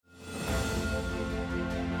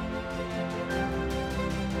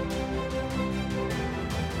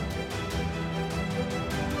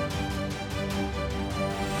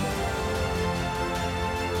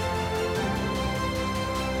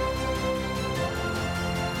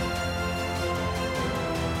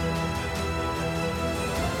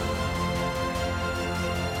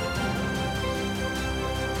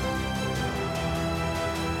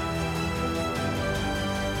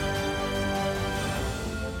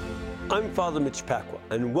I'm Father Mitch,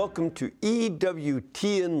 and welcome to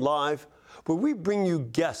EWTN Live, where we bring you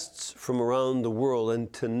guests from around the world.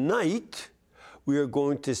 And tonight, we are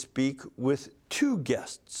going to speak with two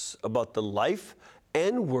guests about the life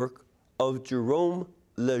and work of Jerome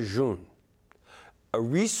Lejeune, a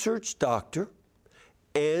research doctor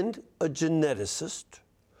and a geneticist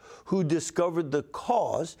who discovered the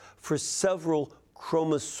cause for several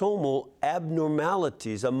chromosomal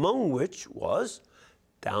abnormalities, among which was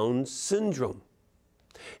Down syndrome.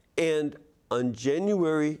 And on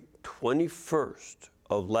January 21st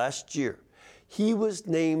of last year, he was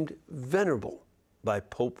named Venerable by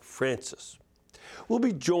Pope Francis. We'll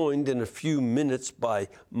be joined in a few minutes by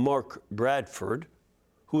Mark Bradford,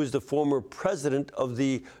 who is the former president of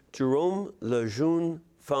the Jerome Lejeune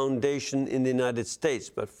Foundation in the United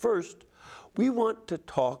States. But first, we want to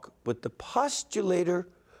talk with the postulator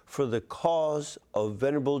for the cause of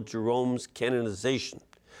Venerable Jerome's canonization.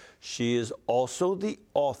 She is also the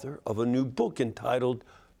author of a new book entitled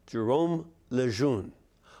Jerome Lejeune,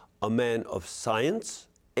 a man of science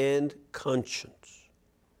and conscience.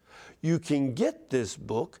 You can get this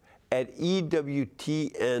book at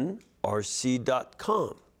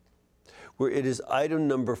EWTNRC.com, where it is item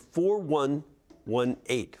number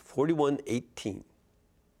 4118.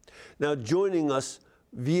 Now, joining us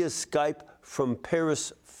via Skype from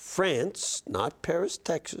Paris, France, not Paris,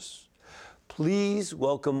 Texas, please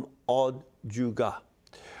welcome Aude Dugast.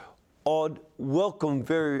 Aude, welcome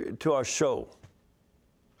to our show.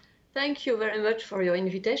 Thank you very much for your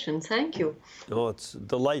invitation. Thank you. Oh, it's a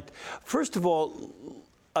delight. First of all,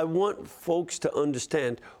 I want folks to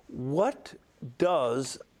understand, what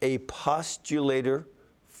does a postulator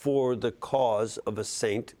for the cause of a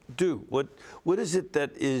saint do? What is it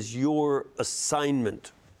that is your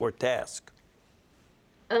assignment or task?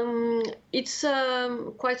 It's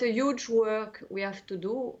quite a huge work we have to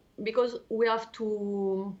do, because we have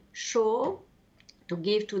to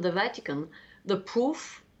give to the Vatican the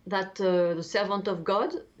proof that the servant of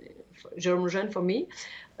God, Jerome Lejeune for me,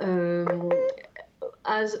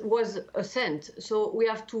 was a saint. So we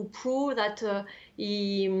have to prove that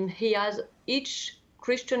he has each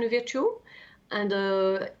Christian virtue and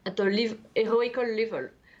at a heroical level.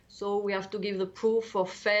 So we have to give the proof of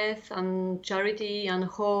faith and charity and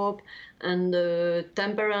hope and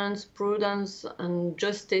temperance, prudence and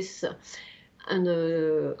justice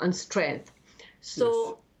and strength. So,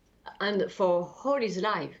 yes. And for all his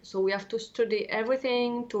life. So we have to study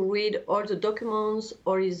everything, to read all the documents,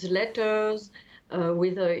 all his letters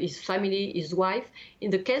with his family, his wife.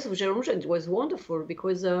 In the case of Jerome Lejeune, it was wonderful,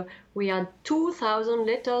 because we had 2,000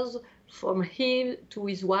 letters from him to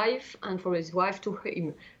his wife and from his wife to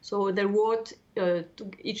him. So they wrote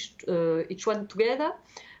each one together.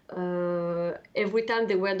 Every time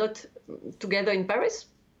they were not together in Paris,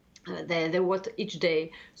 they wrote each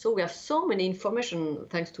day. So we have so many information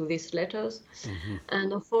thanks to these letters. Mm-hmm.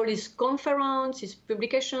 And of all his conference, his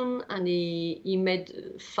publication, and he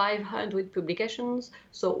made 500 publications.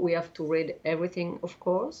 So we have to read everything, of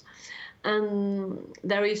course. And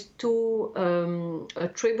there is a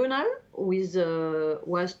tribunal was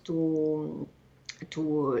to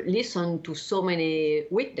listen to so many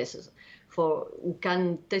witnesses who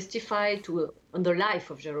can testify on the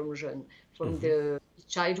life of Jerome Lejeune, from the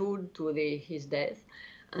childhood to his death.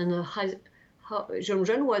 And Jerome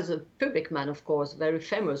Lejeune was a public man, of course, very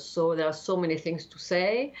famous. So there are so many things to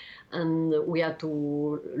say, and we had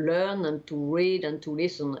to learn and to read and to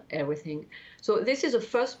listen everything. So this is the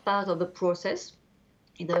first part of the process.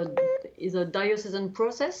 It's a diocesan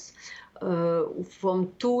process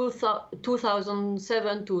from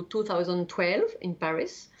 2007 to 2012 in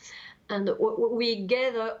Paris. And we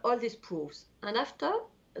gather all these proofs. And after,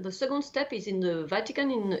 the second step is in the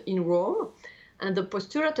Vatican in Rome. And the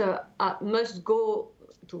postulator must go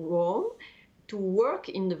to Rome to work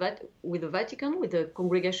with the Vatican, with the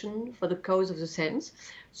Congregation for the Cause of the Saints.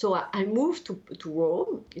 So I moved to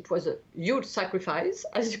Rome. It was a huge sacrifice,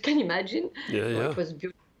 as you can imagine. Yeah. It was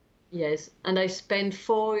beautiful. Yes, and I spent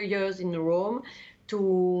 4 years in Rome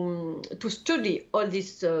to study all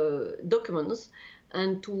these documents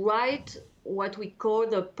and to write what we call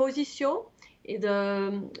the Positio,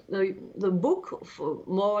 the book for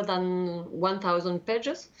more than 1,000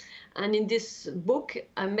 pages. And in this book,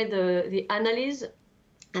 I made the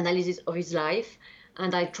analysis of his life,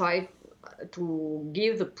 and I tried to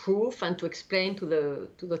give the proof and to explain to the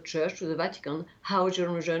Church, to the Vatican, how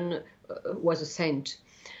Jerome Lejeune was a saint.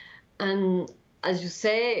 And as you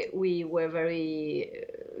say, we were very,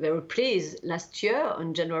 very pleased last year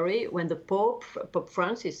on January when the Pope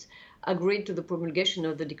Francis, agreed to the promulgation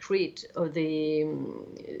of the decree, of the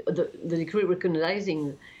decree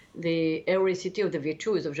recognizing the heroicity of the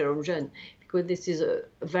virtues of Jerome Lejeune, because this is a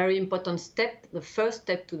very important step, the first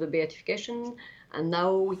step to the beatification. And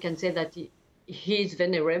now we can say that he is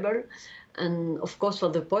venerable. And of course, for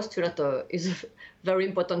the postulate is a very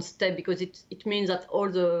important step, because it means that all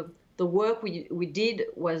the work we did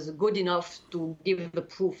was good enough to give the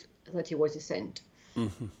proof that he was a saint.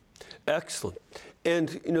 Mm-hmm. Excellent. And,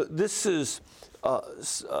 this is,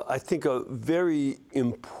 I think, a very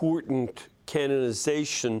important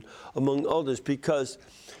canonization among others, because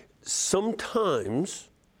sometimes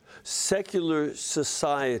secular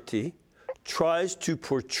society tries to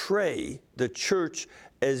portray the church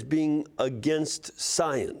as being against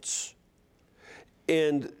science.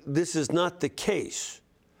 And this is not the case.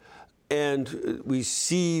 And we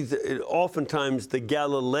see that oftentimes the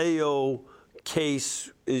Galileo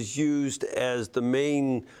case is used as the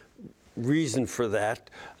main reason for that.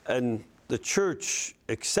 And the church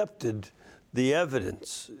accepted the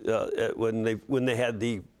evidence when they had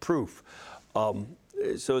the proof.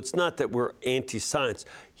 So it's not that we're anti-science.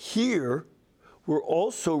 Here, we're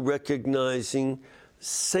also recognizing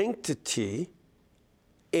sanctity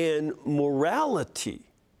and morality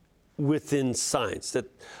within science. That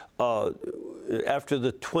after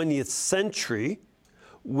the 20th century,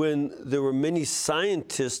 when there were many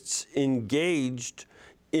scientists engaged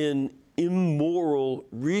in immoral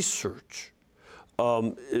research,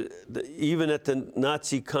 even at the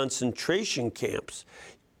Nazi concentration camps,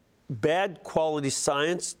 bad quality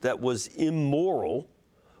science that was immoral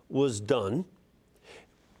was done.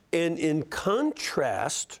 And in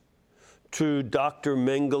contrast to Dr.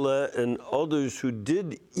 Mengele and others who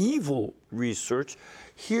did evil research,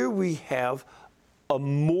 here we have a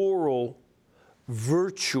moral,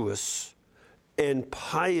 virtuous, and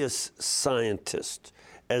pious scientist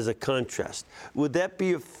as a contrast. Would that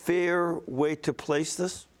be a fair way to place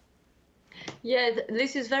this? Yeah,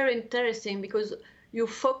 this is very interesting, because you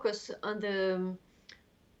focus on the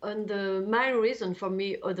main reason for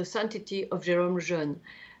me of the sanctity of Jerome Lejeune.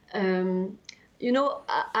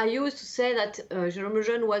 I used to say that Jerome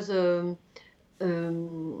Lejeune was a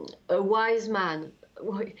wise man.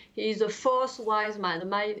 He is the fourth wise man,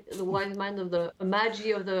 the wise man of the magi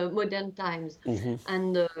of the modern times. Mm-hmm.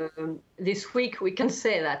 And this week we can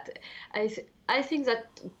say that. I think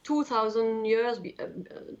that 2,000 years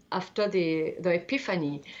after the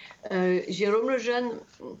Epiphany, Jerome Lejeune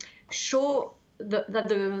showed that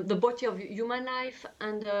the body of human life,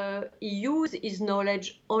 and he used his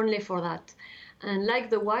knowledge only for that. And like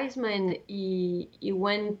the wise man, he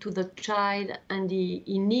went to the child and he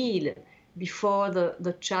kneeled before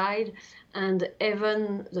the child, and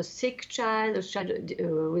even the sick child, the child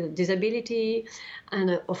with disability,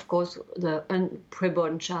 and of course the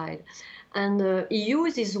preborn child. And he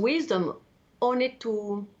used his wisdom only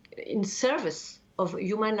in service of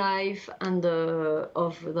human life and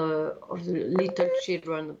of the little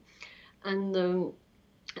children, and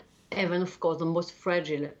even of course the most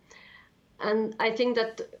fragile. And I think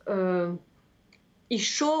that he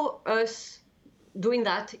showed us doing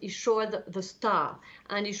that. He showed the star,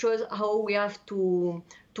 and he shows how we have to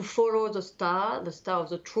follow the star of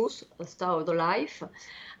the truth, the star of the life,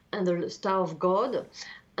 and the star of God.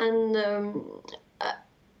 And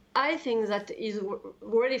I think that is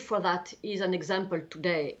really for that is an example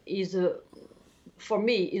today. For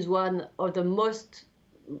me, is one of the most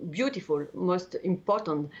beautiful, most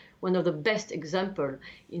important, one of the best examples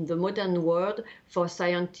in the modern world for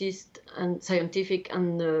scientists and scientific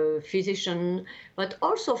and physician, but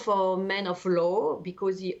also for men of law,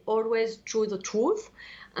 because he always chose the truth.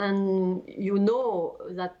 And you know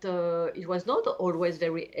that it was not always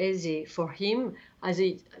very easy for him,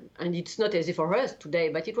 and it's not easy for us today,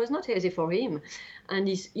 but it was not easy for him. And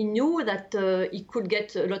he knew that he could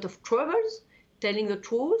get a lot of troubles telling the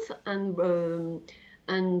truth and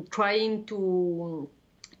trying to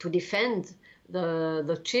defend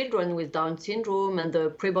the children with Down syndrome and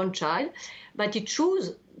the preborn child, but he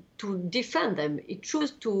chose to defend them. He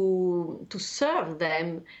chose to serve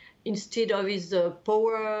them instead of his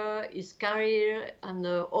power, his career, and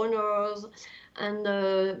honors. And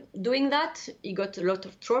doing that, he got a lot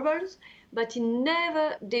of troubles, but he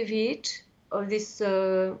never deviated of this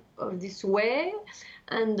way.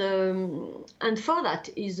 And for that,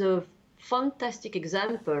 is a fantastic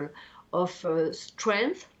example of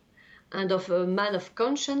strength and of a man of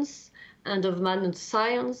conscience and of man of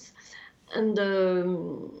science, and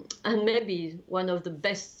maybe one of the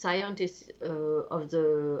best scientists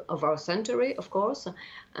of our century, of course,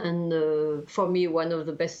 and for me one of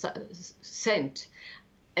the best saints,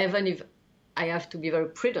 even if I have to be very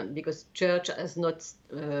prudent because church has not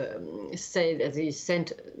said that he's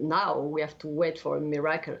sent now. We have to wait for a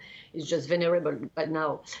miracle. It's just venerable by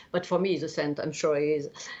now. But for me, he's a saint. I'm sure he is.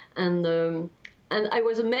 And I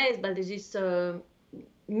was amazed by this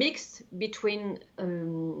mix between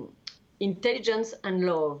intelligence and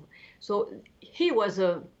love. So he was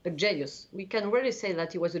a genius. We can really say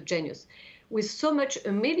that he was a genius with so much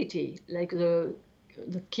humility, like the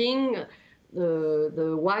king.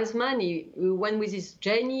 The wise man, he went with his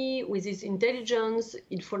genie, with his intelligence,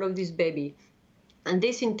 in front of this baby. And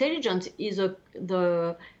this intelligence is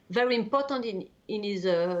very important in his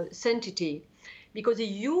sanctity, because he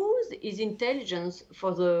used his intelligence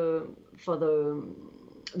for the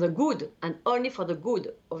good, and only for the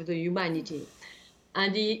good of the humanity.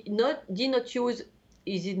 And he did not use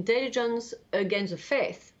his intelligence against the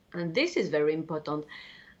faith. And this is very important.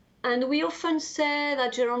 And we often say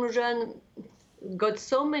that Jerome Lejeune got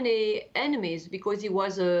so many enemies because he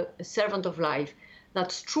was a servant of life.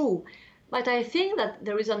 That's true. But I think that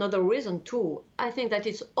there is another reason too. I think that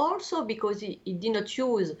it's also because he did not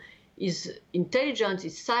use his intelligence,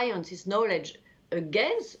 his science, his knowledge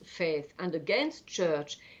against faith and against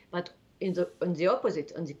church, but on the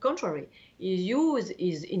opposite, on the contrary, he used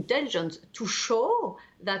his intelligence to show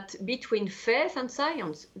that between faith and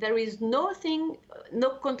science, there is no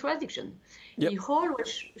contradiction. Yep. He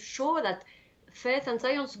always showed that faith and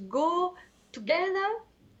science go together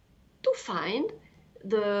to find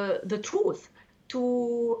the truth,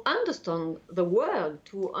 to understand the world,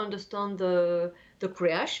 to understand the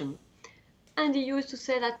creation. And he used to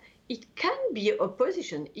say that it can be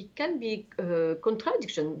opposition, it can be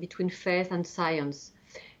contradiction between faith and science,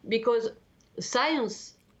 because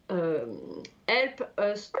science helps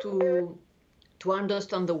us to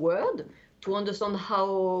understand the world, to understand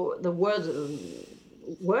how the world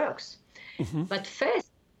works. Mm-hmm. But faith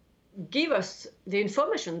gives us the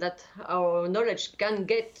information that our knowledge can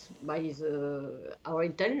get by our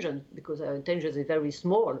intelligence, because our intelligence is very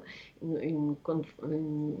small in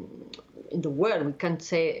the world. We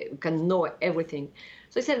can know everything.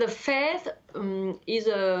 So he said the faith is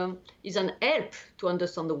an help to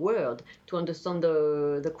understand the world, to understand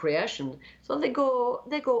the creation. So they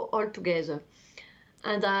go all together.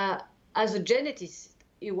 And as a geneticist,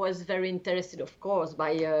 he was very interested, of course,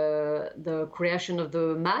 by the creation of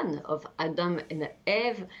the man, of Adam and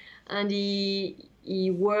Eve, and he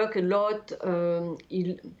worked a lot.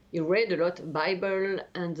 He read a lot Bible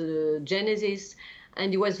and Genesis,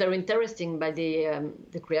 and he was very interested by the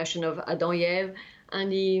creation of Adam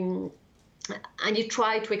and Eve, and he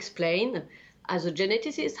tried to explain, as a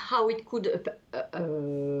geneticist, how it could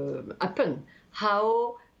happen,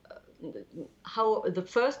 how the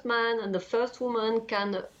first man and the first woman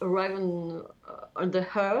can arrive on the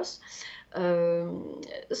earth.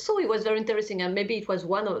 So it was very interesting, and maybe it was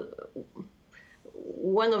one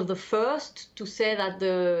of the first to say that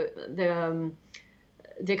the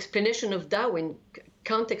explanation of Darwin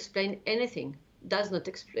can't explain anything, does not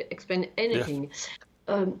explain anything.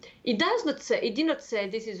 Yeah. It did not say,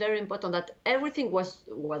 this is very important, that everything was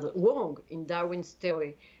wrong in Darwin's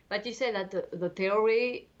theory. But he said that the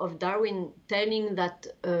theory of Darwin telling that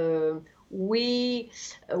we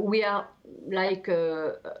are like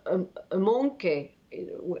a monkey,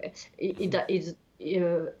 it's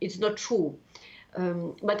not true.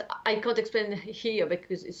 But I can't explain here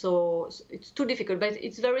because it's too difficult. But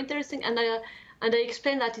it's very interesting, and I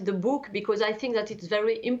explain that in the book because I think that it's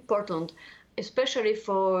very important, especially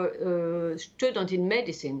for students in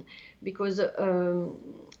medicine, because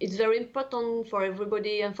it's very important for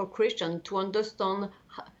everybody and for Christians to understand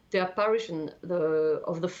the apparition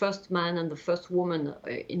of the first man and the first woman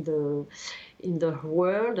in the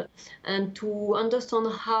world, and to understand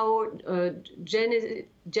how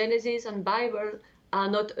Genesis and Bible are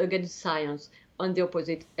not against science. On the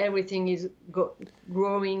opposite, everything is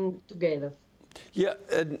growing together. Yeah,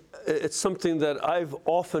 and it's something that I've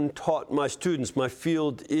often taught my students. My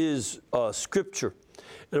field is Scripture.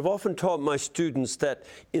 And I've often taught my students that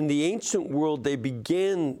in the ancient world, they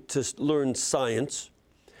began to learn science,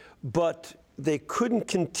 but they couldn't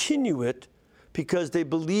continue it because they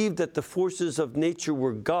believed that the forces of nature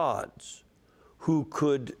were gods who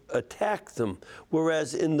could attack them.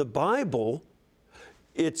 Whereas in the Bible,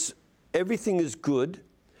 everything is good,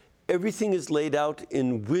 everything is laid out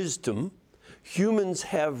in wisdom. Humans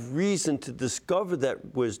have reason to discover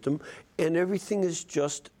that wisdom, and everything is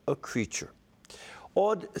just a creature.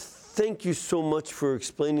 Aude, thank you so much for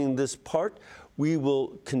explaining this part. We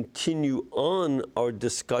will continue on our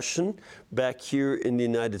discussion back here in the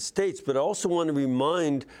United States, but I also want to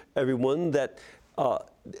remind everyone that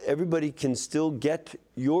everybody can still get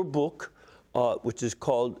your book, which is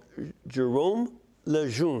called Jerome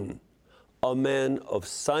Lejeune, a man of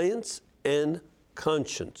science and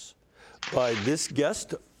conscience, by this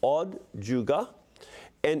guest, Aude Juga,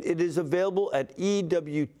 and it is available at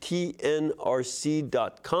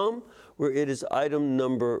ewtnrc.com, where it is item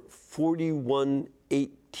number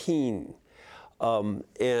 4118.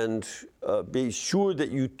 Be sure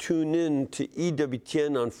that you tune in to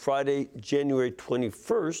EWTN on Friday, January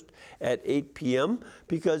 21st at 8 p.m.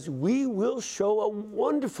 because we will show a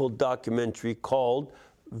wonderful documentary called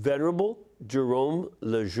Venerable Jerome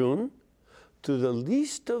Lejeune, To the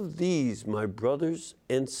Least of These, My Brothers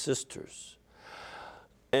and Sisters.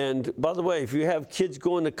 And by the way, if you have kids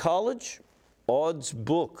going to college, Aude's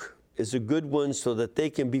book is a good one so that they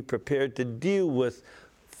can be prepared to deal with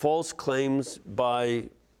false claims by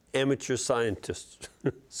amateur scientists,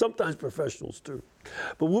 sometimes professionals too.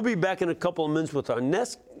 But we'll be back in a couple of minutes with our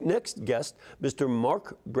next guest, Mr.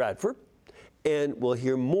 Mark Bradford, and we'll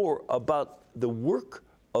hear more about the work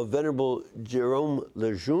of Venerable Jerome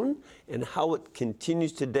Lejeune and how it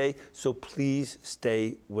continues today, so please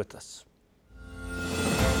stay with us.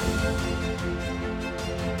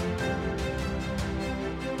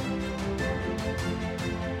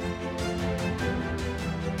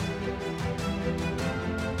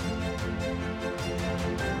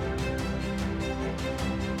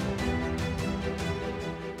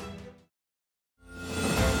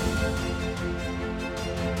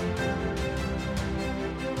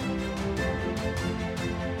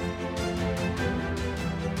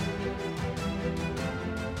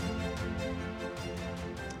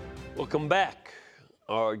 Welcome back.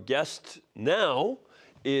 Our guest now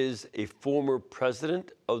is a former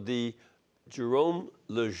president of the Jerome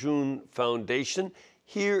Lejeune Foundation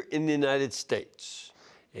here in the United States.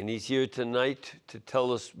 And he's here tonight to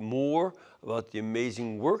tell us more about the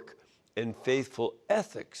amazing work and faithful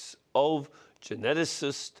ethics of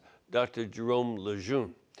geneticist Dr. Jerome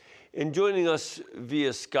Lejeune. And joining us via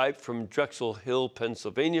Skype from Drexel Hill,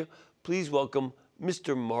 Pennsylvania, please welcome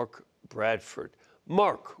Mr. Mark Bradford.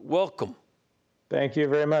 Mark, welcome. Thank you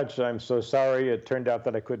very much. I'm so sorry it turned out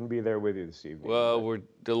that I couldn't be there with you this evening. Well, we're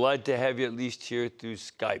delighted to have you at least here through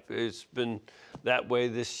Skype. It's been that way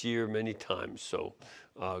this year many times, so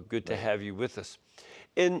good to have you with us.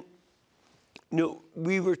 And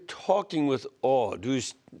we were talking with Aude,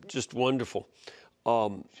 who's just wonderful.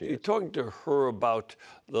 You're talking to her about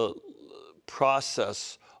the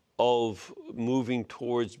process of moving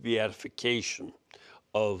towards beatification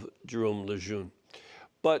of Jerome Lejeune.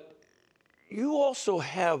 But you also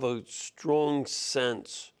have a strong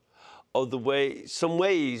sense of the way, some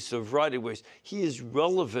ways, a variety of ways, he is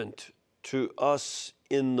relevant to us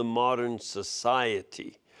in the modern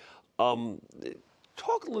society.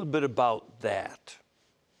 Talk a little bit about that.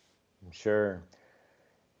 Sure.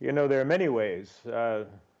 You know, there are many ways.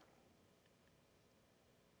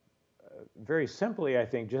 Very simply, I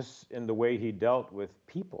think, just in the way he dealt with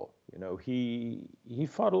people. You know, he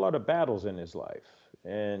fought a lot of battles in his life,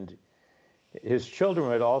 and his children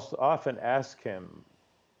would also often ask him,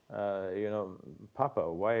 Papa,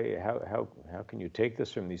 how can you take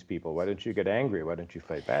this from these people? Why don't you get angry? Why don't you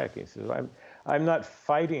fight back? He says, I'm not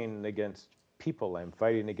fighting against people. I'm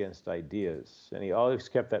fighting against ideas. And he always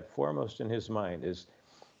kept that foremost in his mind, is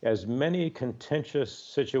as many contentious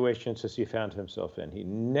situations as he found himself in, he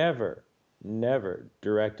never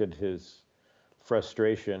directed his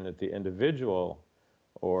frustration at the individual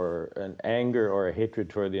or an anger or a hatred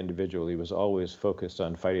toward the individual. He was always focused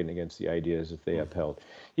on fighting against the ideas that they upheld.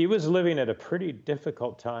 He was living at a pretty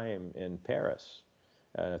difficult time in Paris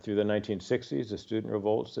through the 1960s, the student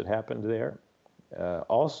revolts that happened there.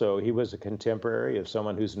 Also, he was a contemporary of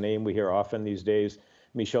someone whose name we hear often these days,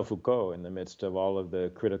 Michel Foucault, in the midst of all of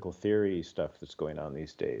the critical theory stuff that's going on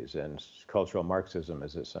these days, and cultural Marxism,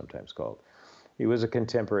 as it's sometimes called. He was a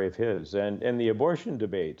contemporary of his. And in the abortion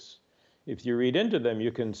debates, if you read into them,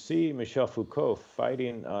 you can see Michel Foucault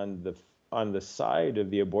fighting on the side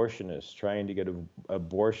of the abortionists, trying to get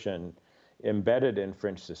abortion embedded in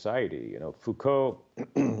French society. You know, Foucault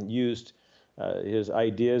used his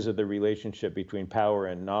ideas of the relationship between power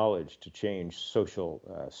and knowledge to change social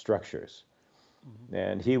structures. Mm-hmm.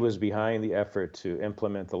 And he was behind the effort to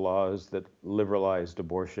implement the laws that liberalized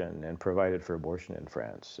abortion and provided for abortion in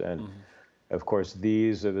France. And of course,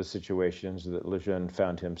 these are the situations that Lejeune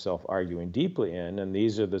found himself arguing deeply in, and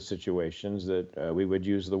these are the situations that we would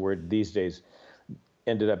use the word these days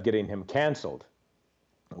ended up getting him canceled,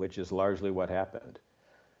 which is largely what happened.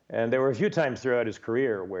 And there were a few times throughout his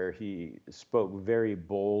career where he spoke very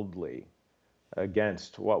boldly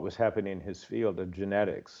against what was happening in his field of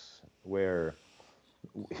genetics, where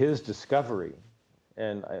his discovery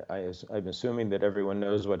and I'm assuming that everyone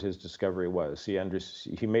knows what his discovery was.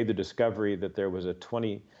 He made the discovery that there was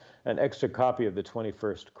an extra copy of the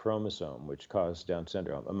 21st chromosome, which caused Down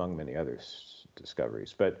syndrome, among many other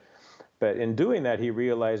discoveries. But in doing that, he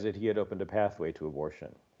realized that he had opened a pathway to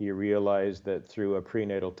abortion. He realized that through a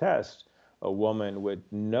prenatal test, a woman would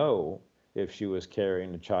know if she was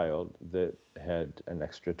carrying a child that had an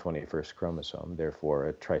extra 21st chromosome, therefore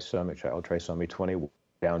a trisomy child, trisomy 20,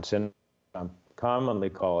 Down syndrome, commonly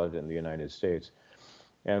call it in the United States,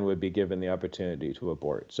 and would be given the opportunity to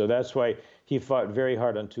abort. So that's why he fought very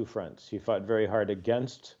hard on two fronts. He fought very hard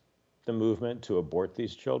against the movement to abort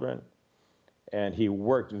these children, and he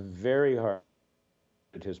worked very hard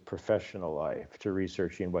in his professional life to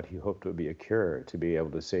researching what he hoped would be a cure to be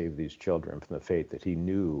able to save these children from the fate that he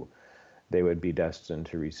knew they would be destined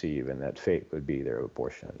to receive, and that fate would be their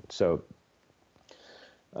abortion. So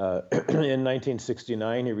in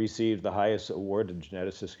 1969, he received the highest award a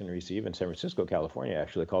geneticist can receive in San Francisco, California,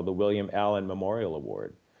 actually, called the William Allen Memorial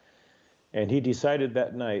Award. And he decided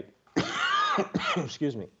that night,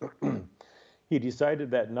 excuse me, he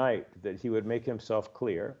decided that night that he would make himself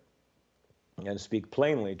clear and speak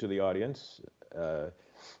plainly to the audience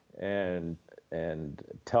and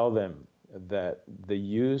tell them that the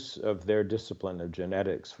use of their discipline of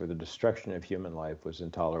genetics for the destruction of human life was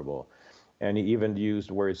intolerable. And he even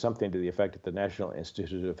used words, something to the effect that the National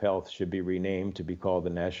Institute of Health should be renamed to be called the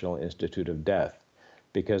National Institute of Death,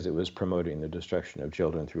 because it was promoting the destruction of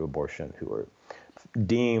children through abortion who were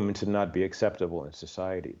deemed to not be acceptable in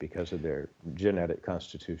society because of their genetic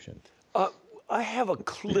constitution. I have a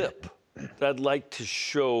clip that I'd like to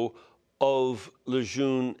show of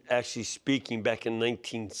Lejeune actually speaking back in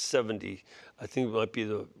 1970. I think it might be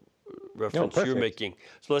the reference you're making.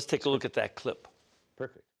 So let's take a look at that clip.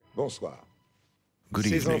 Perfect. Bonsoir. Good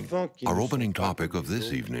evening. Our opening topic of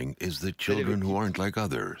this evening is the children who aren't like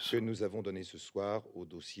others. Que nous avons donné ce soir au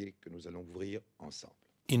dossier que nous allons ouvrir ensemble.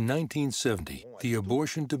 In 1970, the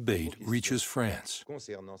abortion debate reaches France.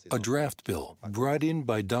 A draft bill, brought in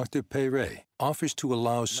by Dr. Perret, offers to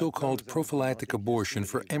allow so-called prophylactic abortion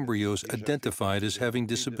for embryos identified as having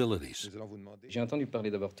disabilities.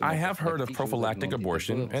 I have heard of prophylactic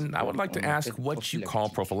abortion, and I would like to ask what you call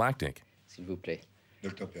prophylactic.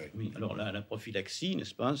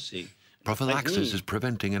 Prophylaxis is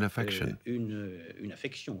preventing an infection.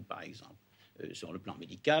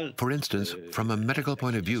 For instance, from a medical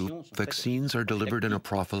point of view, vaccines are delivered in a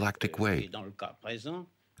prophylactic way.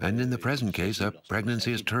 And in the present case, a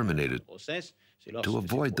pregnancy is terminated to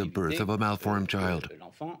avoid the birth of a malformed child.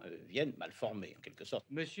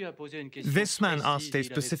 This man asked a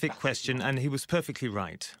specific question, and he was perfectly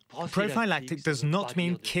right. Prophylactic does not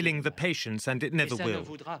mean killing the patients, and it never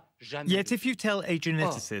will. Yet if you tell a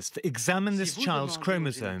geneticist, examine this child's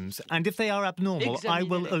chromosomes, and if they are abnormal, I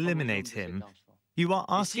will eliminate him, you are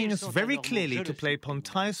asking us very clearly to play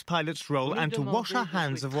Pontius Pilate's role and to wash our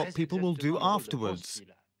hands of what people will do afterwards.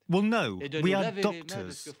 Well, no, we are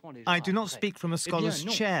doctors. I do not speak from a scholar's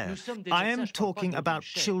chair. I am talking about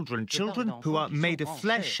children who are made of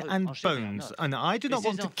flesh and bones, and I do not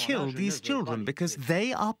want to kill these children because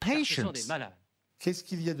they are patients.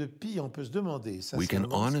 We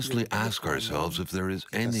can honestly ask ourselves if there is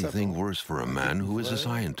anything worse for a man who is a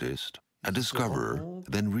scientist, a discoverer,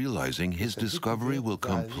 than realizing his discovery will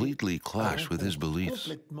completely clash with his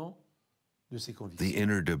beliefs. The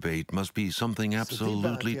inner debate must be something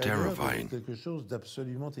absolutely terrifying.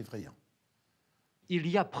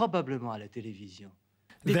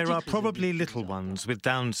 There are probably little ones with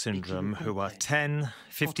Down syndrome who are 10,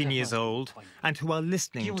 15 years old, and who are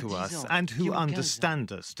listening to us and who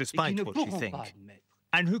understand us despite what you think,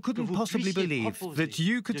 and who couldn't possibly believe that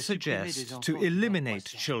you could suggest to eliminate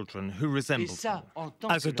children who resemble them.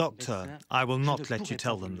 As a doctor, I will not let you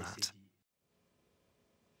tell them that.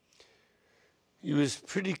 He was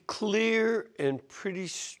pretty clear and pretty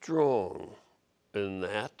strong in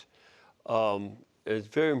that. It's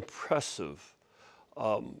very impressive.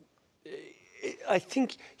 I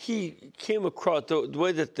think he came across, the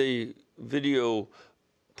way that the video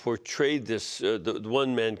portrayed this, the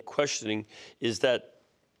one man questioning, is that,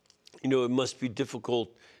 you know, it must be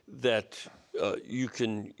difficult that you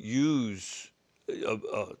can use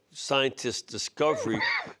a scientist's discovery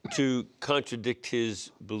to contradict his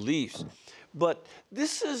beliefs. But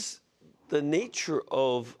this is the nature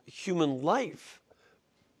of human life.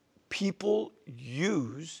 People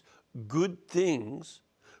use good things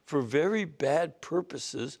for very bad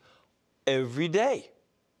purposes every day.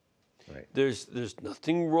 Right. There's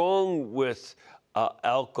nothing wrong with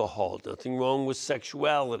alcohol, nothing wrong with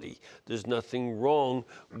sexuality. There's nothing wrong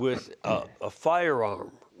with a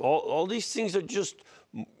firearm. all these things are just,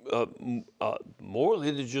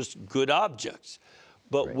 morally, they're just good objects.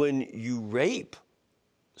 But when you rape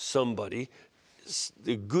somebody,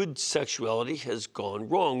 the good sexuality has gone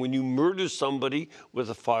wrong. When you murder somebody with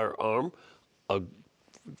a firearm, a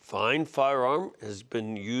fine firearm has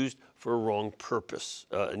been used for a wrong purpose,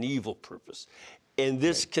 an evil purpose. And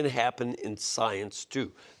this can happen in science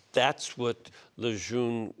too. That's what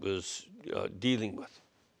Lejeune was dealing with.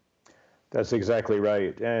 That's exactly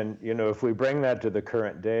right. And, you know, if we bring that to the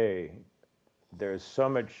current day, there's so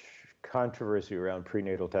much controversy around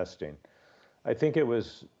prenatal testing. I think it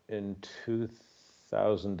was in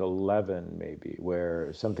 2011, maybe,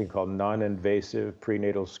 where something called non-invasive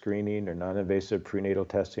prenatal screening or non-invasive prenatal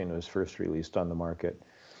testing was first released on the market.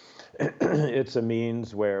 It's a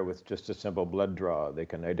means where, with just a simple blood draw, they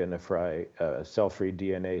can identify cell-free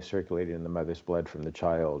DNA circulating in the mother's blood from the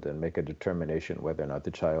child and make a determination whether or not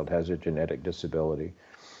the child has a genetic disability.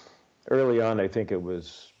 Early on, I think it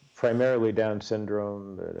was primarily Down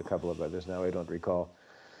syndrome, and a couple of others now I don't recall.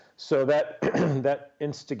 So that that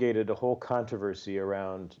instigated a whole controversy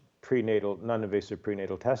around prenatal, non-invasive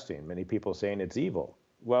prenatal testing. Many people saying it's evil.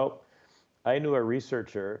 Well, I knew a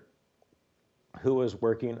researcher who was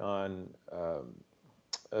working on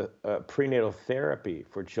a prenatal therapy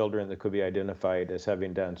for children that could be identified as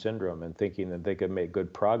having Down syndrome, and thinking that they could make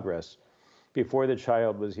good progress before the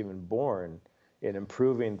child was even born in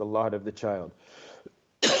improving the lot of the child.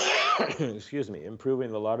 Excuse me,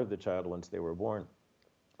 improving the lot of the child once they were born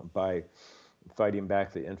by fighting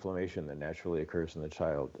back the inflammation that naturally occurs in the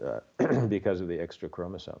child because of the extra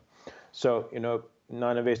chromosome. So, you know,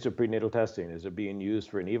 non-invasive prenatal testing, is it being used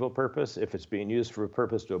for an evil purpose? If it's being used for a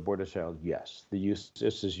purpose to abort a child, yes. The use,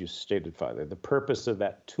 just as you stated, Father, the purpose of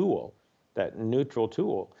that tool, that neutral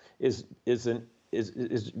tool, is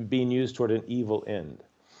being used toward an evil end.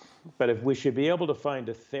 But if we should be able to find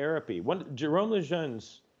a therapy, Jerome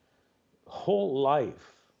Lejeune's whole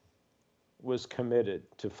life was committed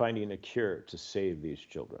to finding a cure to save these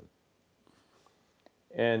children.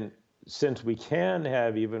 And since we can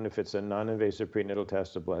have, even if it's a non-invasive prenatal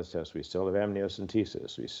test, a blood test, we still have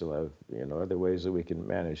amniocentesis, we still have, you know, other ways that we can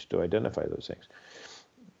manage to identify those things.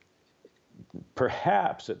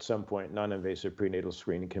 Perhaps at some point, non-invasive prenatal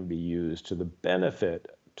screening can be used to the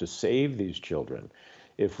benefit to save these children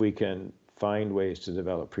if we can find ways to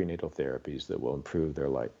develop prenatal therapies that will improve their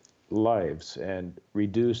lives and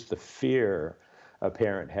reduce the fear a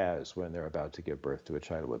parent has when they're about to give birth to a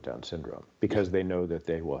child with Down syndrome, because they know that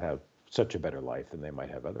they will have such a better life than they might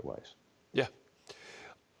have otherwise. Yeah.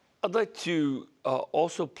 I'd like to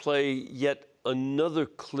also play yet another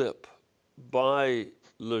clip by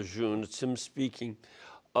Lejeune. It's him speaking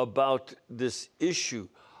about this issue.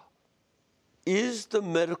 Is the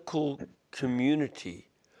medical community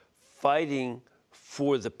fighting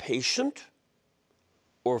for the patient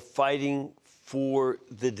or fighting for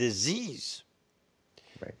the disease?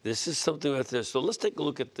 Right. This is something like this. So let's take a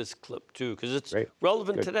look at this clip too, because it's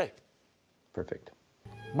relevant today. Perfect.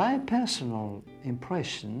 My personal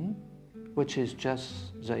impression, which is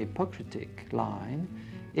just the hypocritic line,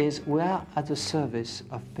 is we are at the service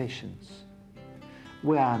of patients.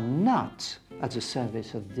 We are not at the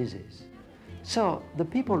service of disease. So the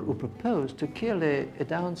people who propose to kill a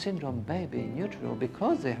Down syndrome baby in utero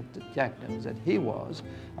because they have to diagnose that he was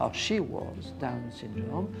or she was Down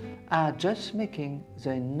syndrome are just making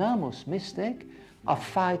the enormous mistake of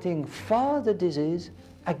fighting for the disease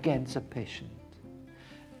against the patient.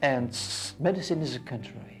 And medicine is the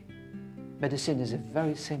contrary. Medicine is a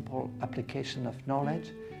very simple application of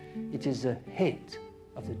knowledge. It is the hate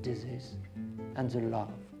of the disease and the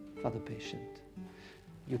love for the patient.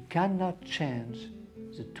 You cannot change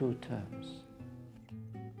the two terms.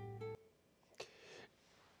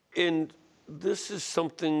 And this is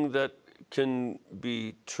something that can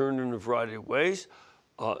be turned in a variety of ways.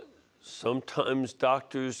 Sometimes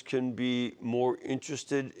doctors can be more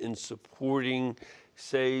interested in supporting,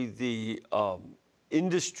 say, the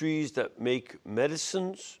industries that make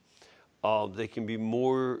medicines. They can be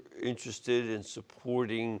more interested in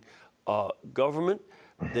supporting government.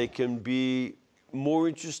 They can be more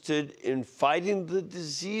interested in fighting the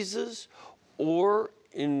diseases or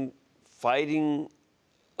in fighting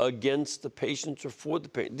against the patients or for the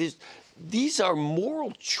patient. These are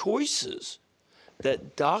moral choices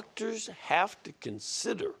that doctors have to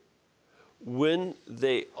consider when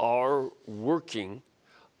they are working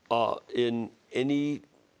in any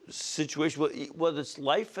situation, whether it's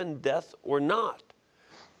life and death or not.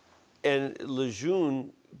 And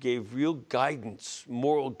Lejeune gave real guidance,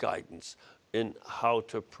 moral guidance, in how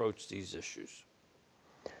to approach these issues.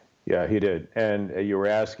 Yeah, he did. And you were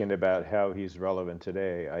asking about how he's relevant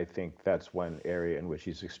today. I think that's one area in which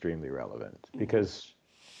he's extremely relevant because,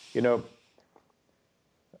 you know,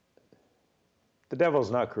 the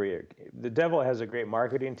devil's not creative. The devil has a great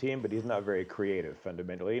marketing team, but he's not very creative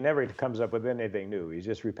fundamentally. He never comes up with anything new. He's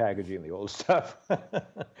just repackaging the old stuff.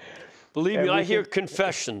 Believe me, I hear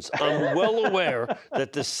confessions. I'm well aware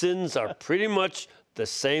that the sins are pretty much the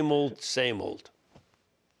same old, same old.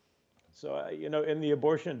 So, you know, in the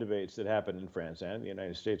abortion debates that happened in France and the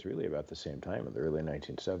United States really about the same time in the early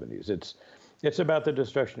 1970s, it's about the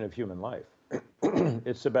destruction of human life.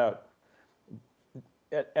 It's about,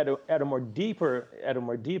 at a more deep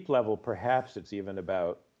level, perhaps it's even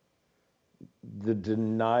about the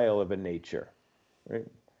denial of a nature, right?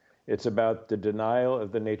 It's about the denial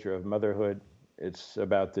of the nature of motherhood. It's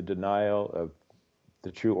about the denial of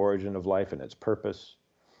the true origin of life and its purpose.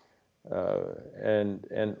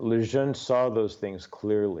 And Lejeune saw those things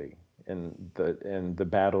clearly in the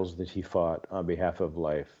battles that he fought on behalf of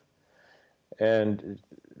life, and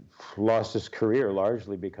lost his career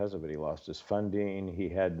largely because of it. He lost his funding. He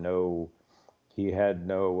had no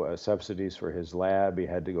subsidies for his lab. He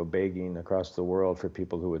had to go begging across the world for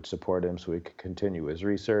people who would support him so he could continue his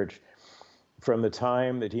research. From the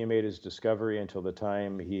time that he made his discovery until the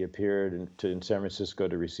time he appeared in San Francisco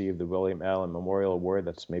to receive the William Allen Memorial Award,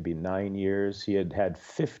 that's maybe 9 years, he had had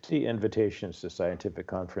 50 invitations to scientific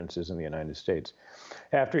conferences in the United States.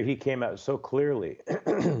 After he came out so clearly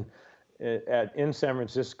in San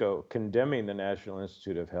Francisco condemning the National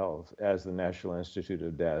Institute of Health as the National Institute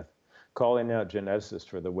of Death, calling out geneticists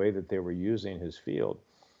for the way that they were using his field,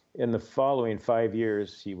 in the following 5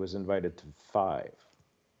 years, he was invited to 5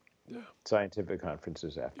 scientific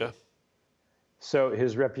conferences after. Yeah. So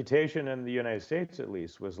his reputation in the United States, at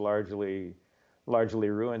least, was largely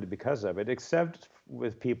ruined because of it, except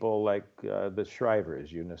with people like the Shrivers,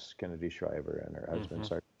 Eunice Kennedy Shriver and her husband,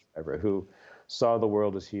 Sergeant Shriver, who saw the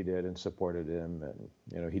world as he did and supported him. And,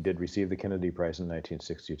 you know, he did receive the Kennedy Prize in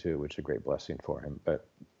 1962, which is a great blessing for him. But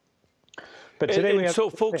today we have so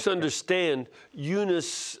folks understand,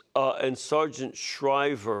 Eunice and Sergeant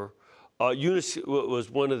Shriver, Eunice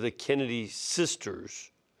was one of the Kennedy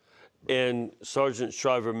sisters, and Sergeant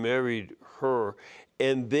Shriver married her,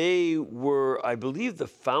 and they were, I believe, the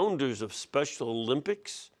founders of Special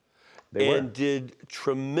Olympics, and did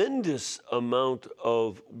tremendous amount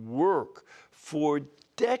of work for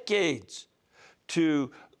decades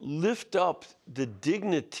to lift up the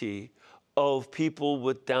dignity of people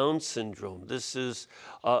with Down syndrome. This is,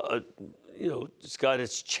 you know, it's got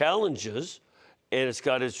its challenges, and it's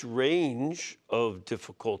got its range of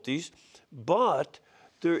difficulties, but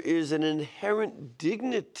there is an inherent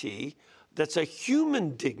dignity that's a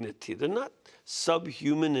human dignity. They're not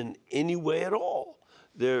subhuman in any way at all.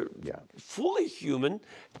 They're fully human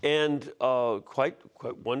and quite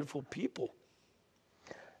wonderful people.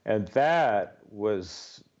 And that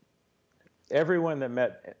was everyone that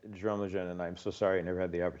met Jerome Lejeune, and I'm so sorry I never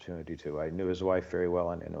had the opportunity to. I knew his wife very well,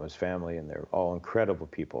 and I know his family, and they're all incredible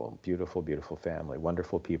people, beautiful, beautiful family,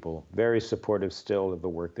 wonderful people, very supportive still of the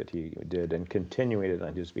work that he did and continuing it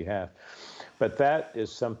on his behalf. But that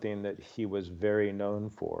is something that he was very known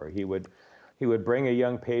for. He would bring a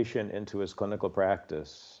young patient into his clinical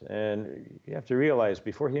practice. And you have to realize,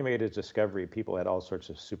 before he made his discovery, people had all sorts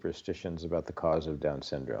of superstitions about the cause of Down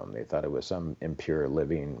syndrome. They thought it was some impure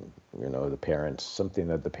living, you know, the parents, something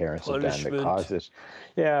that the parents had done that caused this.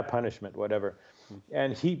 Yeah, punishment, whatever.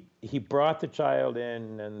 And he brought the child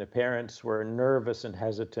in, and the parents were nervous and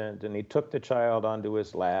hesitant, and he took the child onto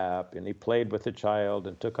his lap, and he played with the child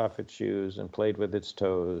and took off its shoes and played with its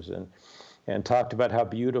toes, and talked about how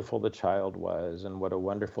beautiful the child was and what a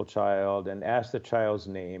wonderful child, and asked the child's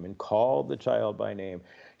name and called the child by name,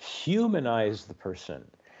 humanized the person.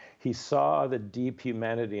 He saw the deep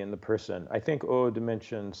humanity in the person. I think Aude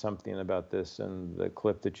mentioned something about this in the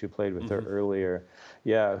clip that you played with her earlier.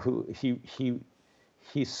 Yeah,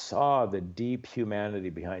 he saw the deep humanity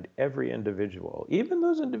behind every individual, even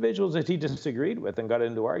those individuals that he disagreed with and got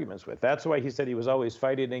into arguments with. That's why he said he was always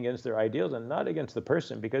fighting against their ideals and not against the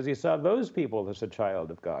person, because he saw those people as a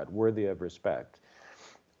child of God, worthy of respect.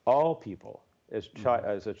 All people as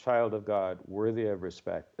a child of God, worthy of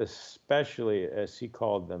respect, especially as he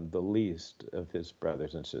called them the least of his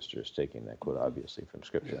brothers and sisters, taking that quote obviously from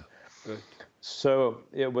Scripture. Yeah. Right. So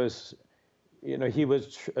it was, you know, he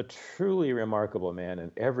was a truly remarkable man in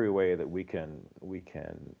every way that we can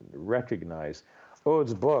recognize.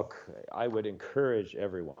 Aude's book, I would encourage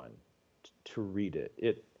everyone to read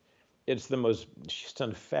it. It's the most, she's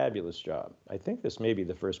done a fabulous job. I think this may be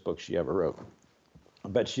the first book she ever wrote.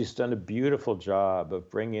 But she's done a beautiful job of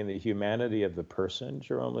bringing the humanity of the person,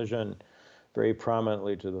 Jerome Lejeune, very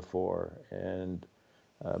prominently to the fore, and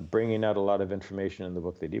bringing out a lot of information in the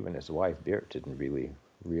book that even his wife, Beert, didn't really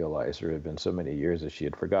realize. There had been so many years that she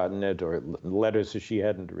had forgotten it, or letters that she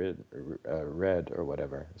hadn't read or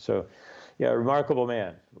whatever. So, yeah, remarkable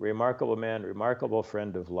man, remarkable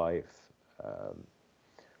friend of life.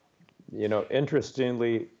 You know,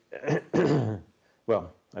 interestingly,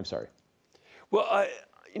 well, I'm sorry. Well,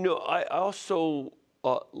 I also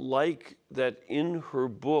like that in her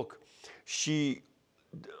book, she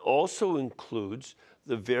also includes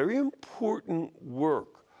the very important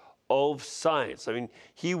work of science. I mean,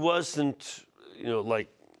 he wasn't, like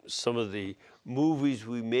some of the movies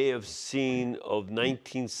we may have seen of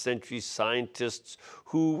 19th century scientists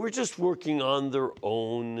who were just working on their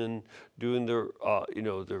own and doing their,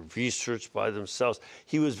 their research by themselves.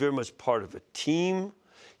 He was very much part of a team.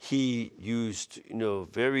 He used,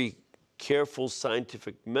 very careful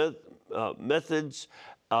scientific methods,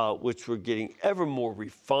 which were getting ever more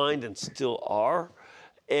refined and still are,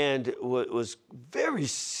 and was very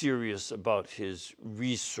serious about his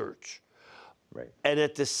research. Right. And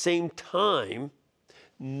at the same time,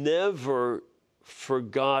 never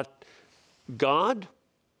forgot God,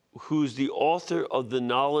 who's the author of the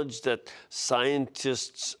knowledge that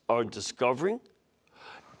scientists are discovering,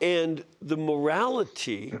 and the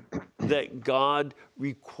morality that God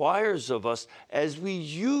requires of us as we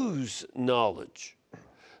use knowledge.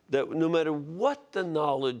 That no matter what the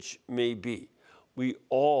knowledge may be, we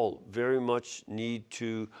all very much need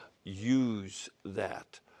to use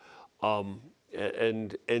that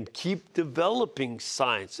and keep developing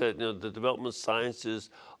science. The development of science is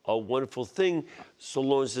a wonderful thing so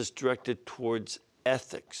long as it's directed towards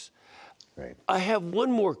ethics. Right. I have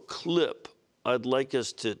one more clip I'd like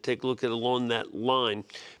us to take a look at along that line,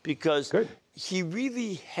 because he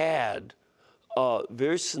really had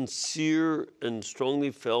very sincere and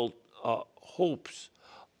strongly felt hopes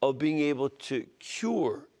of being able to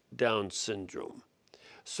cure Down syndrome.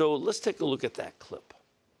 So let's take a look at that clip.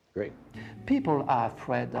 Great. People are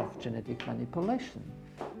afraid of genetic manipulation.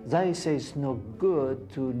 They say it's no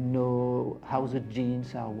good to know how the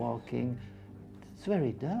genes are working. It's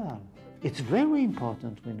very dull. It's very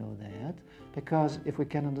important we know that, because if we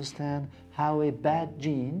can understand how a bad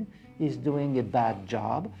gene is doing a bad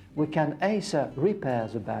job, we can either repair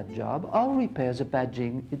the bad job or repair the bad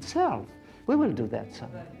gene itself. We will do that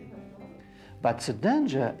someday. But the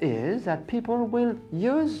danger is that people will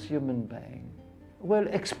use human beings, will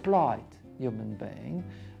exploit human beings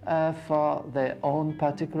for their own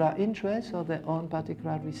particular interests or their own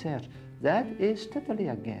particular research. That is totally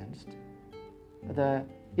against the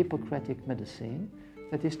Hippocratic medicine,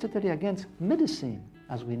 that is totally against medicine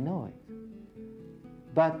as we know it.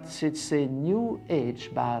 But it's a new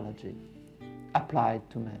age biology applied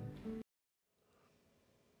to men.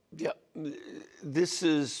 Yeah, this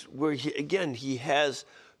is where he has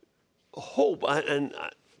hope, and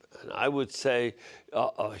I would say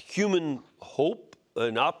a human hope,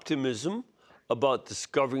 an optimism about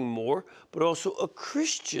discovering more, but also a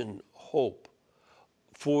Christian hope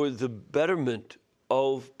for the betterment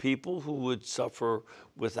of people who would suffer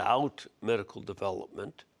without medical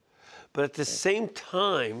development. But at the same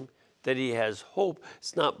time that he has hope,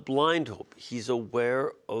 it's not blind hope. He's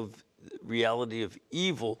aware of the reality of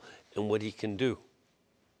evil and what he can do.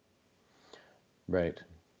 Right.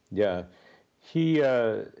 Yeah.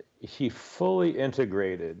 He fully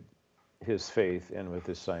integrated his faith in with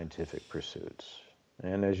his scientific pursuits.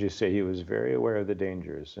 And as you say, he was very aware of the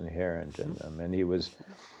dangers inherent in them. And he was,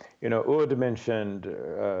 Aude mentioned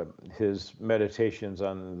his meditations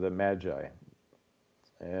on the Magi.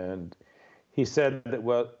 And he said that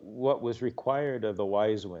what was required of the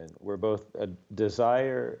wise men were both a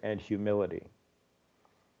desire and humility.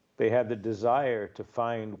 They had the desire to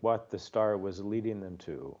find what the star was leading them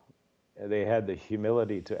to. They had the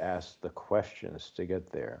humility to ask the questions to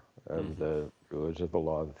get there, of the rulers of the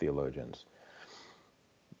law, of the theologians.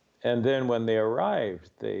 And then when they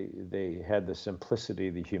arrived, they had the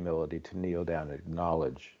simplicity, the humility to kneel down and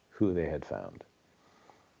acknowledge who they had found.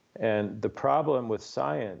 And the problem with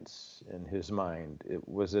science, in his mind,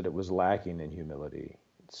 was that it was lacking in humility.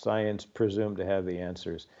 Science presumed to have the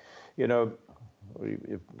answers.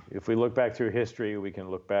 If we look back through history, we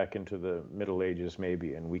can look back into the Middle Ages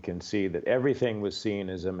maybe, and we can see that everything was seen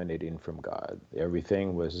as emanating from God.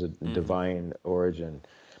 Everything was a divine origin.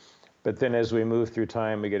 But then as we move through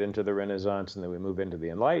time, we get into the Renaissance, and then we move into the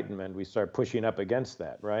Enlightenment, we start pushing up against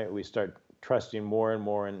that, right? We start trusting more and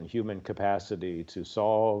more in human capacity to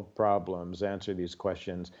solve problems, answer these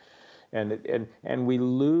questions. And we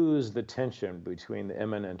lose the tension between the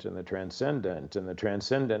immanent and the the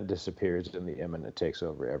transcendent disappears and the immanent takes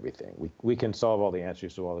over everything. We can solve all the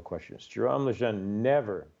answers to all the questions. Jerome Lejeune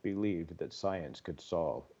never believed that science could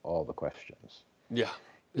solve all the questions. Yeah.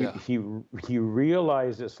 He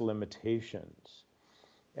realized its limitations.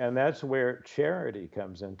 And that's where charity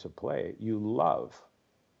comes into play. You love.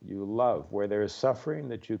 Where there is suffering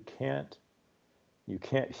that you can't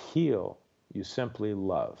heal, you simply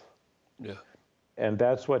love. Yeah. And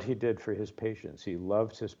that's what he did for his patients. He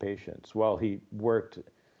loved his patients while he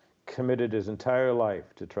committed his entire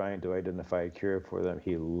life to trying to identify a cure for them.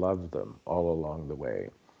 He loved them all along the way.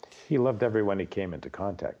 He loved everyone he came into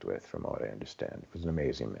contact with, from what I understand. He was an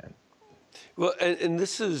amazing man. Well, and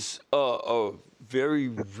this is a very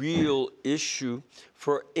real issue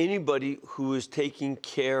for anybody who is taking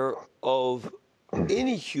care of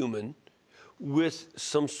any human with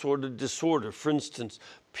some sort of disorder. For instance,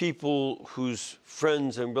 people whose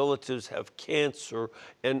friends and relatives have cancer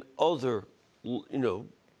and other,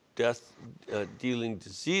 death-dealing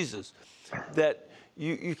diseases, that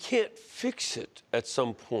you can't fix it at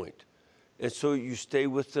some point. And so you stay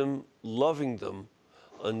with them, loving them,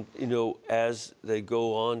 as they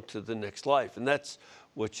go on to the next life. And that's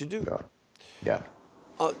what you do. Yeah.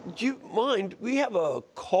 Do you mind? We have a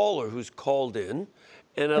caller who's called in,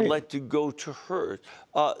 and I'd like to go to her.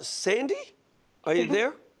 Sandy, are you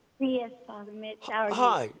there? Yes, Father Mitch. How are you?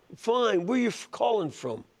 Hi, fine. Where are you calling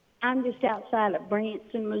from? I'm just outside of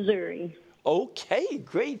Branson, Missouri. Okay,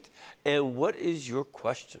 great. And what is your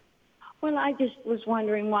question? Well, I just was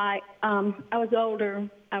wondering why I was older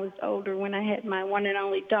when I had my one and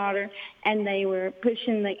only daughter, and they were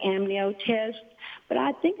pushing the amnio test. But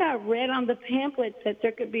I think I read on the pamphlet that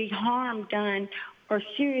there could be harm done or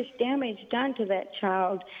serious damage done to that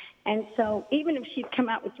child. And so even if she'd come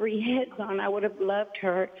out with 3 heads on, I would have loved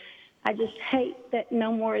her. I just hate that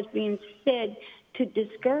no more is being said to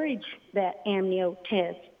discourage that amnio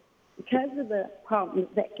test because of the problems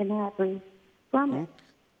that can happen from it.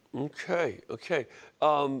 Okay.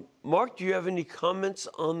 Mark, do you have any comments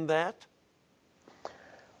on that?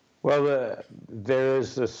 Well, there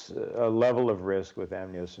is a level of risk with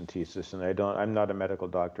amniocentesis, and I'm not a medical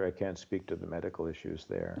doctor. I can't speak to the medical issues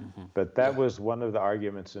there. Mm-hmm. But that was one of the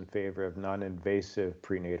arguments in favor of non-invasive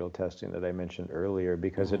prenatal testing that I mentioned earlier,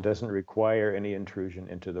 because it doesn't require any intrusion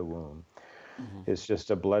into the womb. Mm-hmm. It's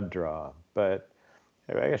just a blood draw. But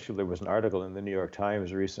actually, there was an article in the New York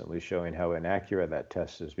Times recently showing how inaccurate that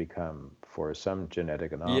test has become for some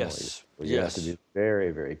genetic anomalies. Yes. You have to be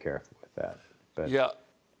very, very careful with that. But yeah.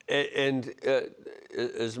 And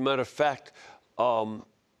as a matter of fact,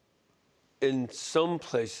 in some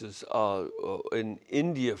places, in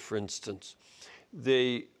India, for instance,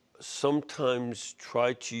 they sometimes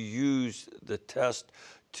try to use the test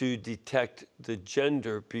to detect the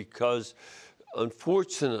gender because,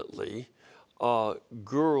 unfortunately,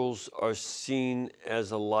 girls are seen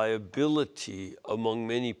as a liability among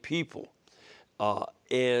many people.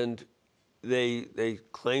 And they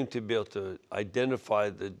claim to be able to identify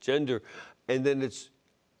the gender, and then it's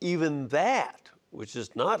even that, which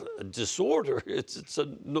is not a disorder, it's a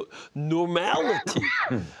normality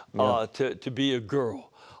to be a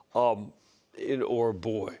girl or a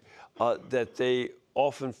boy, that they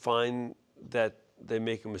often find that they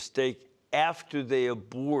make a mistake after they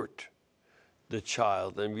abort the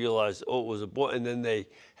child and realize, oh, it was a boy, and then they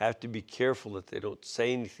have to be careful that they don't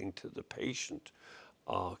say anything to the patient,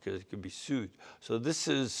 because it could be sued. So this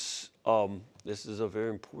is a very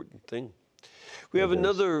important thing. We have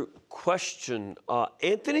another question.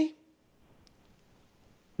 Anthony?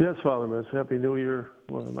 Yes, Father Mitch. Happy New Year.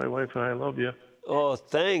 Well, my wife and I love you. Oh,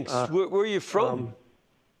 thanks. Where are you from?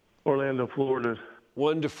 Orlando, Florida.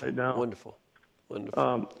 Wonderful. Right now. Wonderful.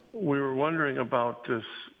 We were wondering about this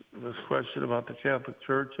question about the Catholic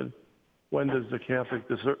Church, and when does the Catholic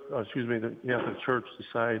Church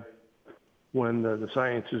decide when the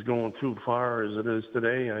science is going too far, as it is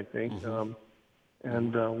today, I think. Mm-hmm.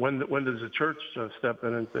 When does the church step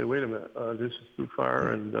in and say, wait a minute, this is too far,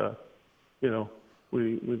 and,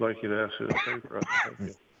 we'd like you to ask you to pray for us. Thank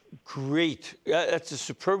you. Great. That's a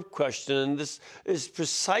superb question, and this is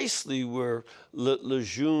precisely where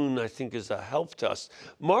Lejeune, I think, has helped us.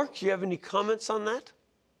 Mark, do you have any comments on that?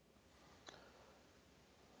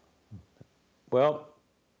 Well,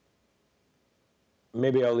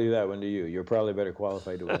 maybe I'll leave that one to you. You're probably better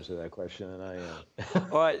qualified to answer that question than I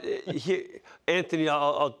am. All right, here, Anthony,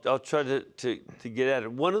 I'll try to get at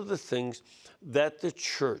it. One of the things that the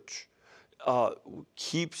church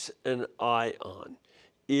keeps an eye on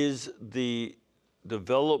is the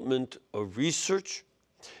development of research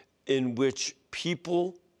in which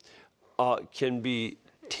people can be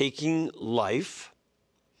taking life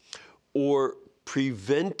or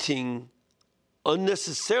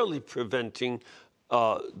unnecessarily preventing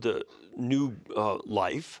the new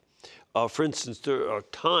life. For instance, there are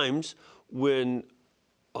times when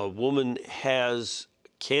a woman has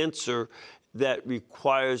cancer that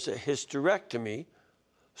requires a hysterectomy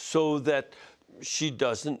so that she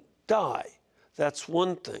doesn't die. That's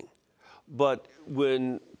one thing. But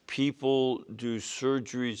when people do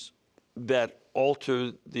surgeries that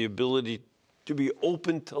alter the ability to be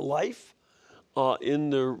open to life in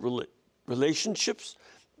their relationships,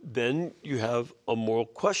 then you have a moral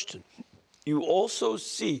question. You also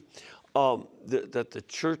see that the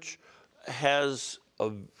church has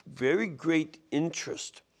a very great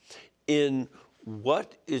interest in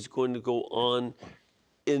what is going to go on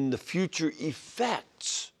in the future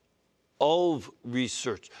effects of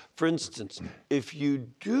research. For instance, if you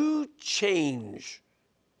do change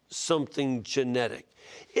something genetic,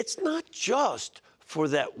 it's not just for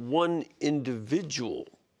that one individual.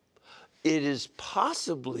 It is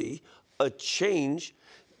possibly a change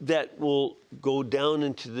that will go down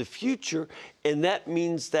into the future, and that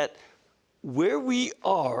means that where we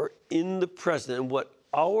are in the present and what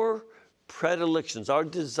our predilections, our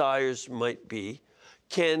desires might be,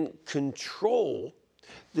 can control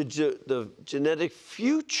the genetic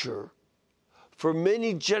future for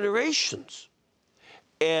many generations.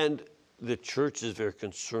 And the church is very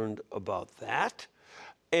concerned about that.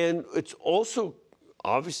 And it's also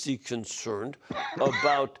obviously concerned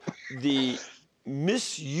about the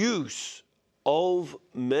misuse of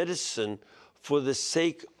medicine for the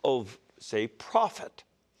sake of, say, profit.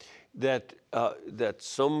 That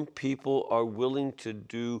some people are willing to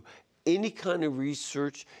do any kind of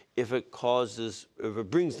research if it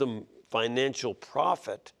brings them financial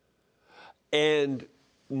profit, and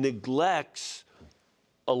neglects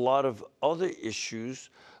a lot of other issues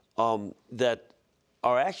that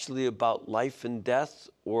are actually about life and death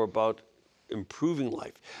or about improving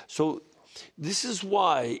life. So this is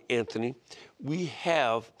why, Anthony, we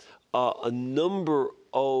have a number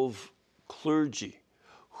of clergy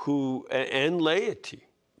and laity,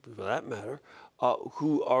 for that matter,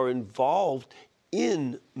 who are involved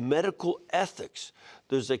in medical ethics.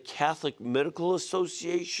 There's a Catholic Medical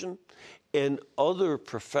Association and other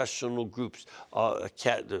professional groups,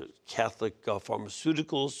 the Catholic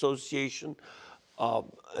Pharmaceutical Association,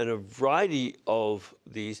 and a variety of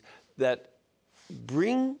these that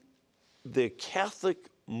bring the Catholic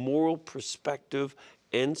moral perspective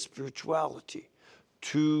and spirituality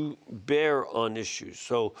to bear on issues.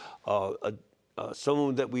 So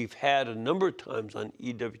someone that we've had a number of times on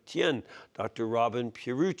EWTN, Dr. Robin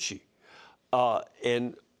Pierucci,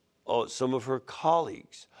 and some of her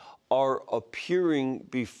colleagues are appearing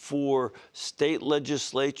before state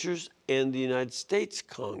legislatures and the United States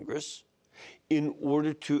Congress in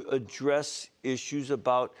order to address issues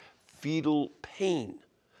about fetal pain.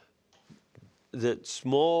 That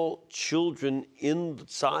small children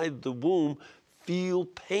inside the womb feel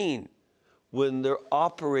pain when they're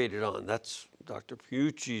operated on. That's Dr.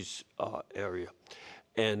 Piucci's area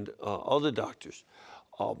and other doctors.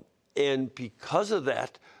 And because of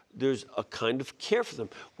that, there's a kind of care for them.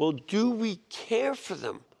 Well, do we care for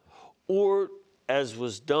them? Or, as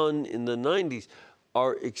was done in the 90s,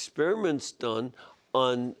 are experiments done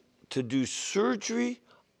to do surgery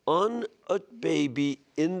on a baby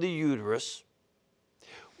in the uterus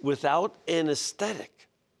without anesthetic?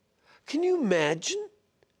 Can you imagine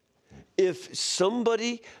if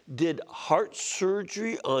somebody did heart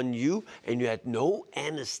surgery on you and you had no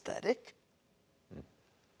anesthetic?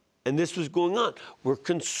 And this was going on. We're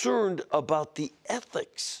concerned about the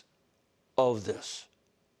ethics of this.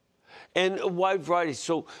 And a wide variety.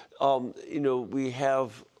 So, we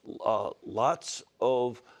have lots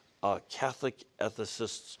of Catholic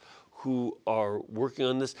ethicists who are working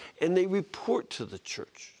on this, and they report to the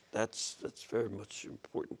church. That's very much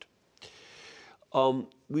important.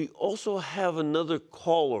 We also have another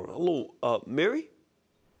caller. Hello, Mary?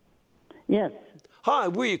 Yes. Hi,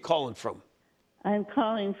 where are you calling from? I'm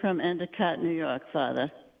calling from Endicott, New York,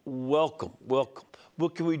 Father. Welcome, welcome.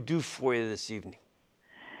 What can we do for you this evening?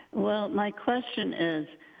 Well, my question is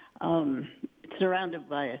surrounded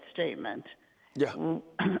by a statement. Yeah.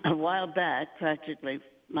 A while back, practically,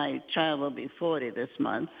 my child will be 40 this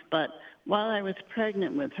month, but while I was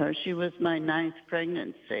pregnant with her, she was my 9th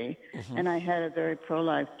pregnancy, and I had a very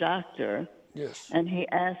pro-life doctor. Yes. And he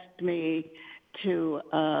asked me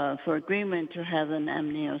for agreement to have an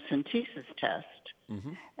amniocentesis test.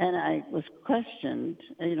 And I was questioned,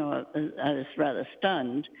 I was rather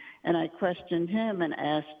stunned, and I questioned him and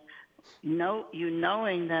asked,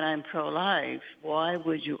 knowing that I'm pro-life, why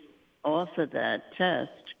would you offer that test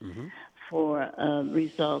for a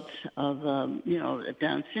result of, a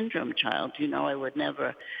Down syndrome child? I would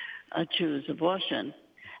never choose abortion.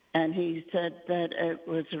 And he said that it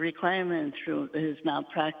was a requirement through his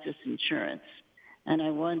malpractice insurance. And I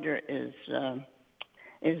wonder, is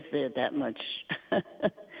there that much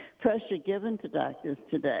pressure given to doctors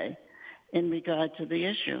today in regard to the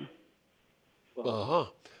issue?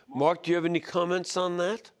 Mark, do you have any comments on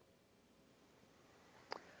that?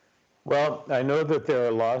 Well, I know that there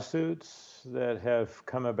are lawsuits that have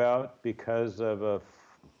come about because of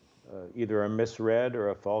either a misread or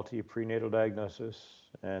a faulty prenatal diagnosis,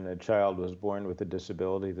 and a child was born with a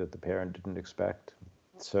disability that the parent didn't expect.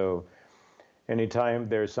 So anytime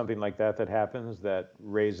there's something like that happens that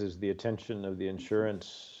raises the attention of the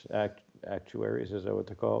insurance actuaries, is that what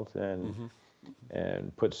they're called,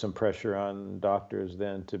 and puts some pressure on doctors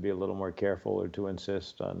then to be a little more careful or to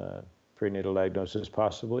insist on a prenatal diagnosis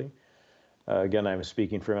possibly. Again, I'm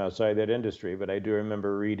speaking from outside that industry, but I do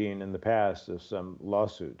remember reading in the past of some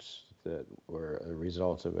lawsuits that were a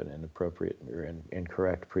result of an inappropriate or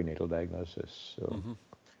incorrect prenatal diagnosis. So,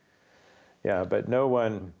 yeah, but no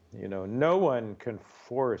one can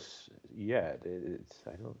force yet.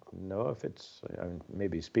 I don't know if it's, I'm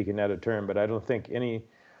maybe speaking out of turn, but I don't think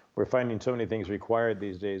we're finding so many things required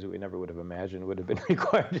these days that we never would have imagined would have been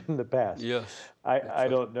required in the past. Yes. I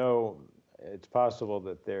don't know. It's possible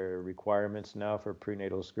that there are requirements now for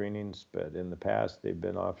prenatal screenings, but in the past they've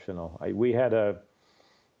been optional. We had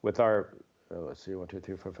with our, let's see, 1, 2,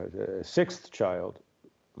 3, 4, 5, sixth child,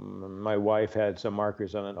 my wife had some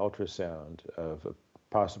markers on an ultrasound of a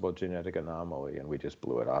possible genetic anomaly, and we just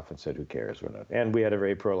blew it off and said, who cares? We're not. And we had a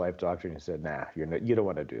very pro-life doctor, and he said, nah, you don't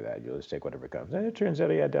want to do that. You'll just take whatever comes. And it turns out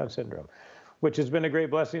he had Down syndrome, which has been a great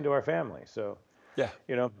blessing to our family. So, yeah.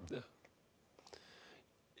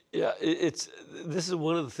 Yeah, this is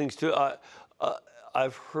one of the things too.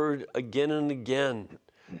 I've heard again and again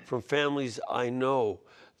from families I know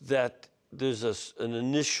that there's an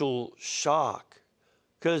initial shock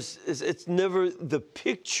because it's never the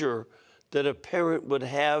picture that a parent would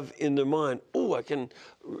have in their mind. Oh, I'm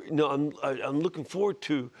looking forward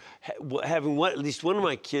to having at least one of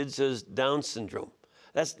my kids has Down syndrome.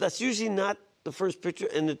 That's usually not the first picture,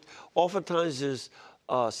 and it oftentimes is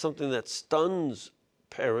something that stuns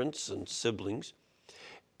parents and siblings,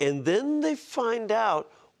 and then they find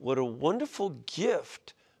out what a wonderful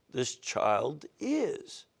gift this child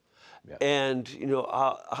is, and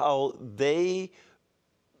how they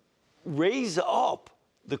raise up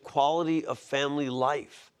the quality of family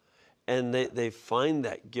life, and they find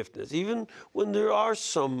that giftness. Even when there are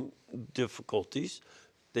some difficulties,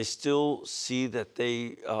 they still see that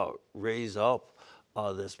they raise up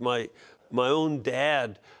this. My own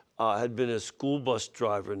dad had been a school bus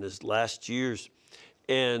driver in his last years,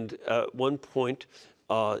 and at one point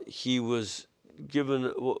he was given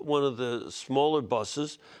one of the smaller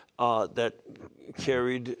buses that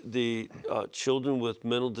carried the children with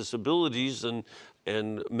mental disabilities, and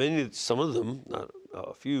some of them, not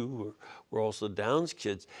a few, were also Down's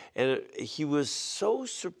kids. And he was so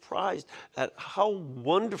surprised at how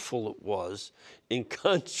wonderful it was in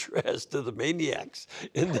contrast to the maniacs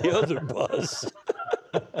in the other bus.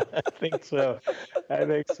 I think so.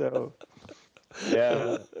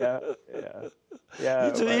 Yeah.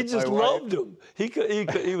 He just loved them.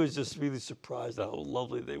 He was just really surprised at how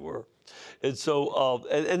lovely they were. And so,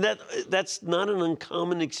 that's not an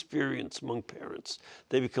uncommon experience among parents.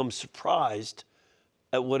 They become surprised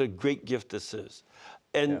at what a great gift this is.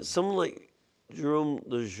 And someone like Jerome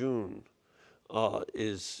Lejeune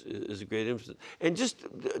is a great influence. And just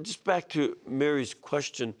back to Mary's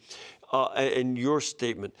question and your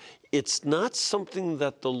statement, it's not something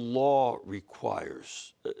that the law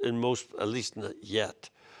requires, in most, at least not yet.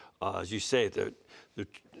 As you say, there are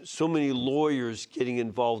so many lawyers getting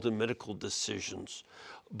involved in medical decisions.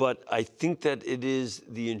 But I think that it is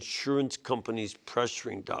the insurance companies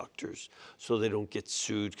pressuring doctors so they don't get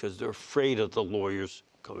sued because they're afraid of the lawyers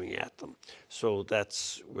coming at them. So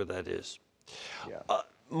that's where that is. Yeah.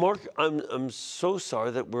 Mark, I'm so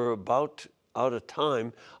sorry that we're about out of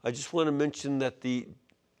time. I just want to mention that the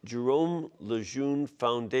Jerome Lejeune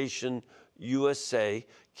Foundation USA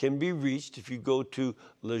can be reached if you go to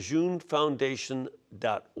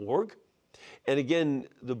lejeunefoundation.org. And again,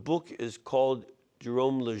 the book is called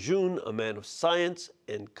Jerome Lejeune, A Man of Science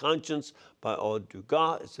and Conscience by Aude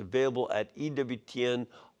Dugast. It's available at ewtnrc.com,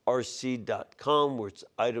 where it's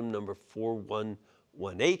item number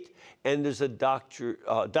 4118. And there's a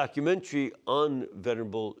documentary on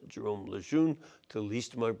Venerable Jerome Lejeune, To the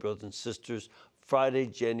Least of My Brothers and Sisters, Friday,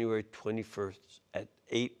 January 21st at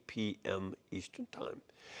 8 p.m. Eastern Time.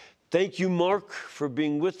 Thank you, Mark, for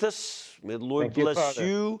being with us. May the Lord bless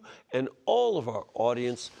you and all of our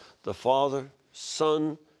audience, the Father,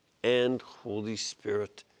 Son, and Holy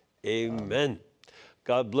Spirit. Amen.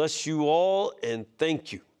 God bless you all, and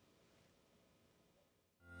thank you.